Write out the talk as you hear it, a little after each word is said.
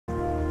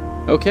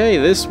Okay,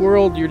 this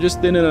world, you're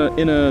just in a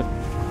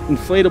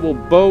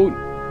inflatable boat,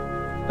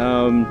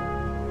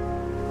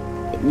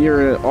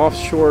 near an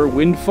offshore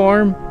wind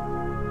farm.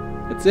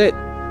 That's it.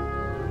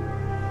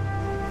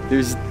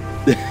 There's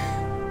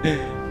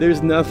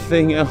there's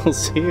nothing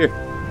else here.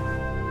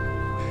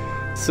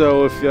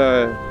 So if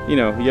you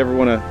know, you ever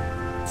want to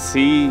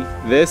see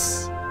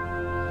this,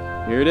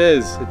 here it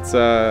is. It's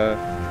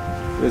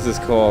this is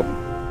called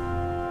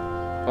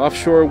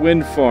Offshore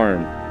Wind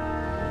Farm.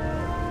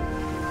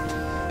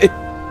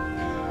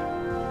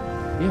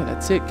 Yeah,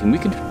 that's it. Can we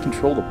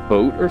control the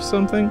boat or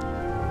something?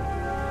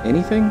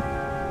 Anything?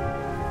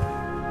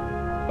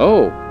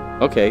 Oh,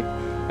 okay.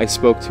 I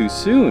spoke too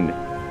soon.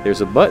 There's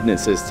a button that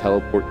says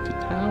teleport to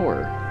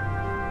tower.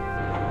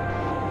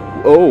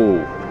 Oh.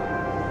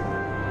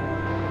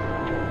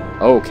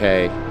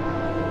 Okay.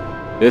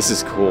 This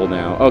is cool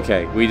now.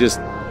 Okay, we just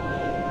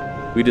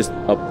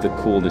upped the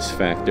coolness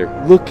factor.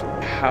 Look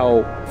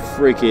how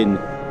freaking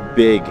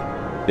big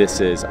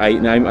this is.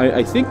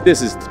 I think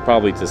this is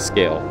probably to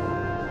scale.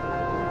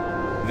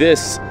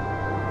 This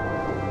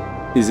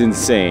is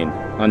insane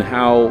on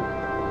how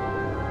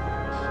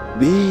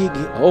big.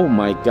 Oh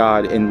my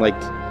god! And like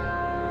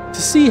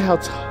to see how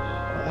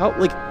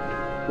like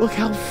look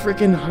how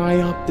freaking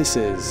high up this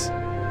is.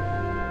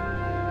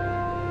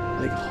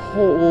 Like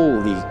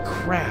holy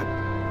crap!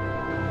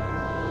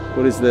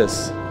 What is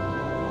this?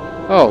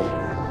 Oh,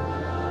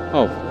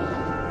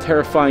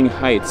 terrifying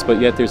heights. But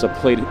yet there's a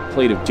plate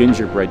of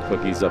gingerbread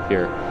cookies up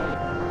here.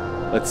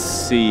 Let's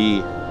see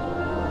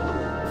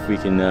if we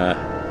can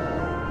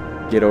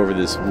get over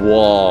this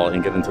wall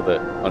and get into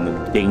on the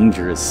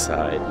dangerous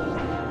side.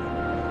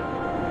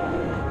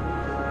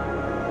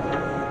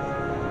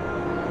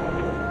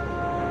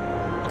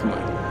 Come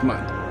on, come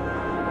on.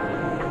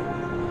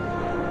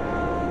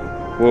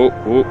 Whoa,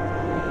 whoa.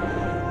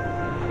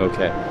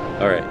 Okay,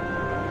 all right,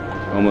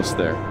 almost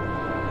there.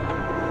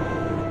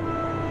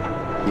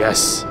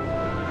 Yes.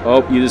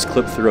 Oh, you just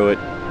clipped through it,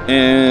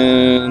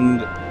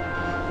 and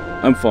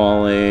I'm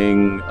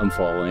falling. I'm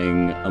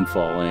falling. I'm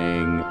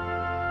falling.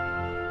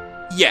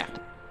 Yeah.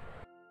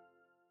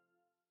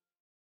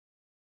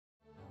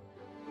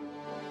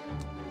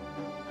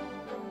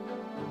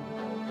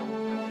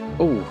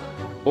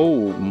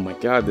 Oh my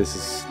god, this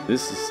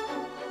is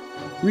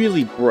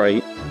really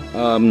bright.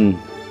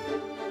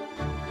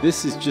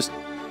 This is just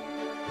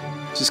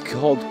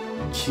called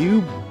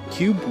Cube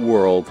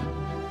World.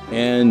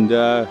 And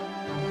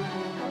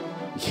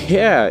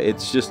yeah,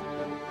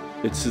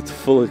 it's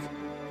full of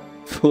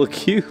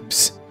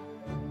cubes.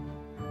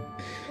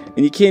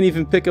 And you can't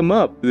even pick them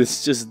up.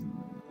 This is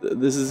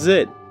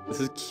it. This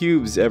is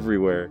cubes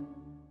everywhere.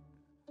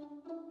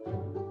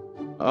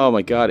 Oh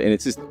my god! And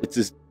it's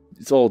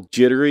all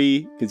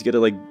jittery because you gotta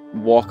like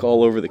walk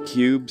all over the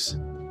cubes.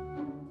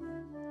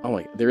 Oh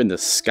my! They're in the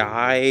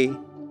sky.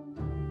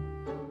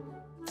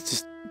 It's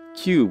just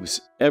cubes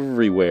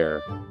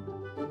everywhere.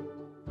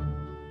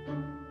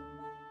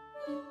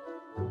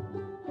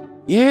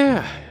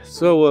 Yeah.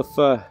 So if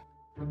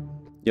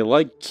you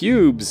like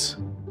cubes,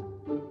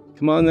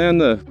 come on down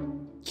to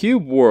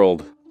Cube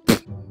World.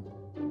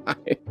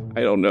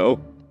 I don't know.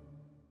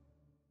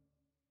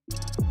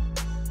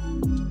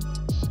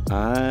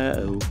 I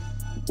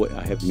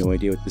have no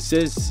idea what this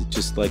is. It's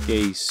just like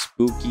a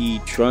spooky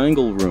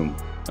triangle room.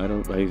 I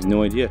have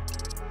no idea.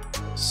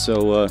 So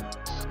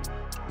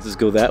let's just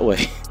go that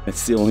way.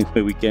 That's the only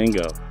way we can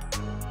go.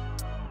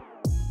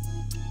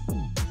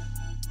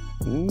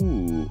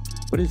 Ooh,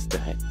 what is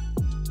that?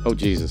 Oh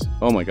Jesus!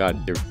 Oh my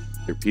God!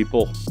 They're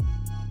people.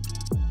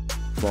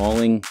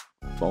 Falling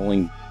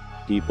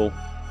people.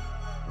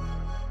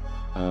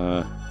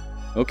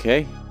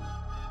 Okay.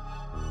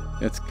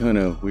 That's kind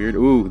of weird.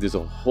 Ooh, there's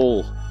a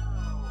whole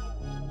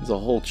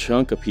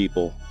chunk of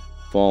people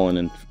falling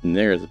in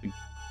there. There's a big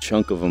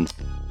chunk of them.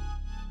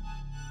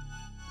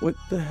 What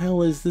the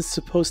hell is this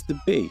supposed to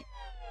be?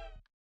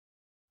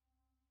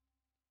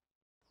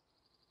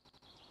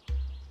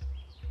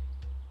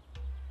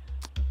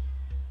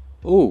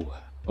 Oh,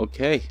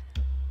 okay.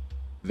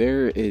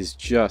 There is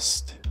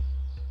just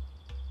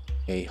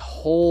a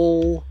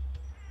whole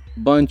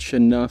bunch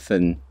of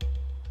nothing,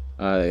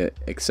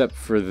 except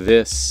for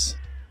this.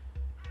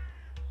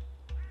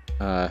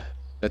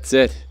 That's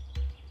it.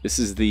 This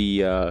is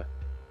the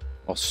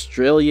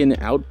Australian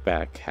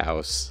Outback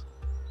house,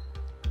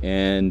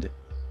 and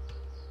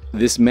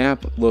this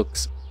map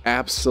looks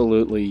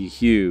absolutely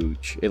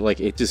huge.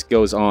 It just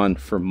goes on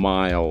for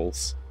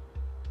miles,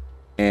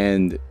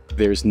 and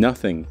there's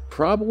nothing.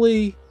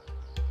 Probably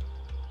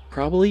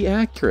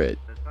accurate.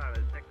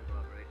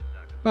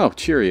 Oh,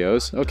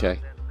 Cheerios. Okay.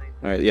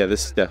 All right. Yeah,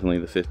 this is definitely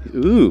the 50.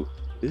 Ooh.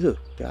 Ew,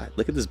 God,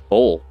 look at this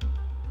bowl.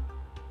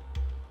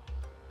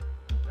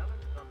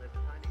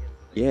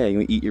 Yeah, you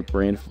want to eat your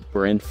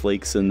bran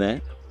flakes in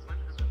that?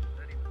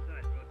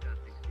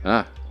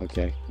 Ah,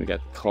 okay. We got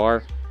the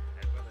car.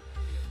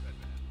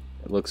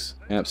 It looks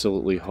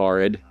absolutely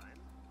horrid.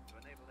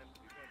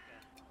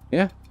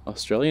 Yeah,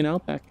 Australian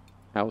Outback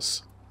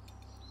house.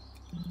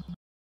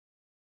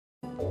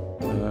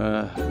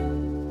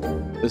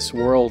 This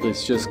world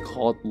is just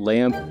called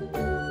LÄMP,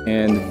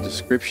 and the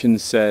description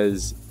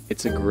says,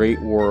 it's a great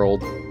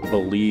world,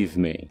 believe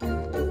me.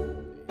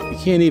 You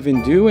can't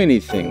even do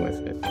anything with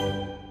it.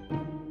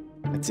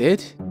 That's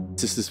it?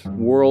 It's just this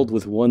world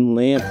with one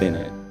lamp in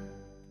it.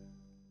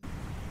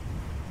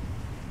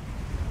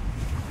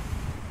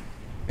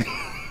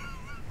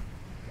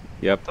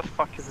 Yep. What the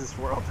fuck is this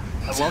world?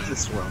 I love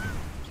this world.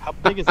 How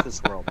big is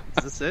this world?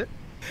 Is this it?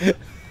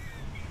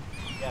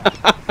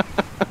 Yeah.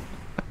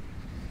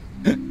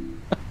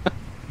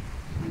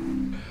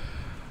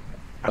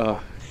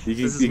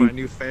 This is my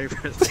new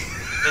favorite. This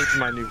is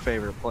my new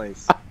favorite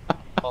place.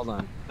 Hold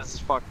on. This is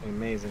fucking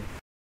amazing.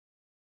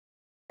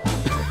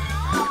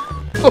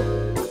 Oh.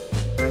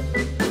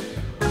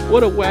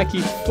 What a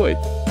wacky foot.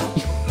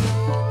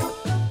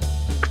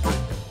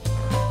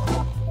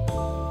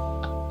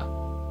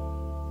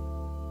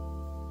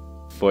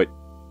 Foot.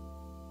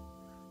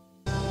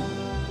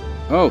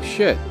 Oh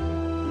shit.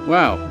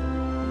 Wow.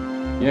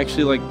 You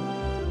actually like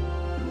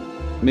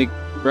make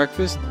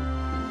breakfast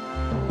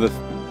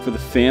for the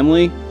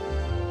family?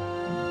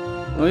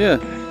 Oh yeah.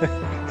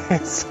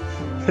 It's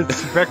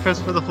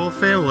breakfast for the whole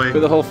family. For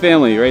the whole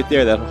family, right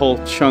there, that whole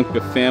chunk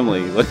of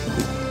family.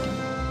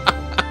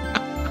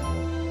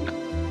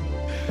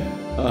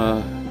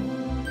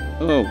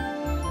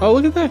 Oh,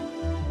 look at that.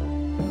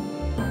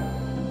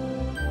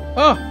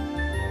 Oh,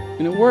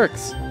 and it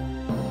works.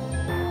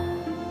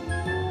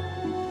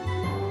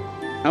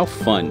 How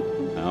fun.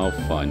 How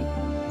fun.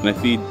 Can I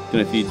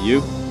feed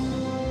you?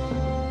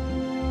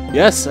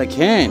 Yes, I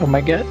can. Oh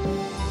my god.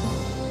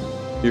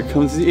 Here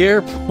comes the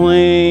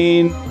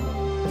airplane.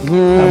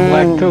 I'm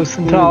lactose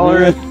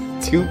intolerant.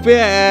 Too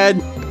bad.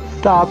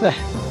 Stop it.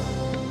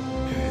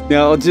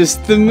 No,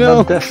 just the No,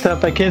 milk.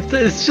 desktop, I can't.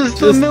 It's just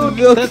the Just the milk.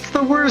 milk. That's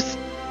the worst.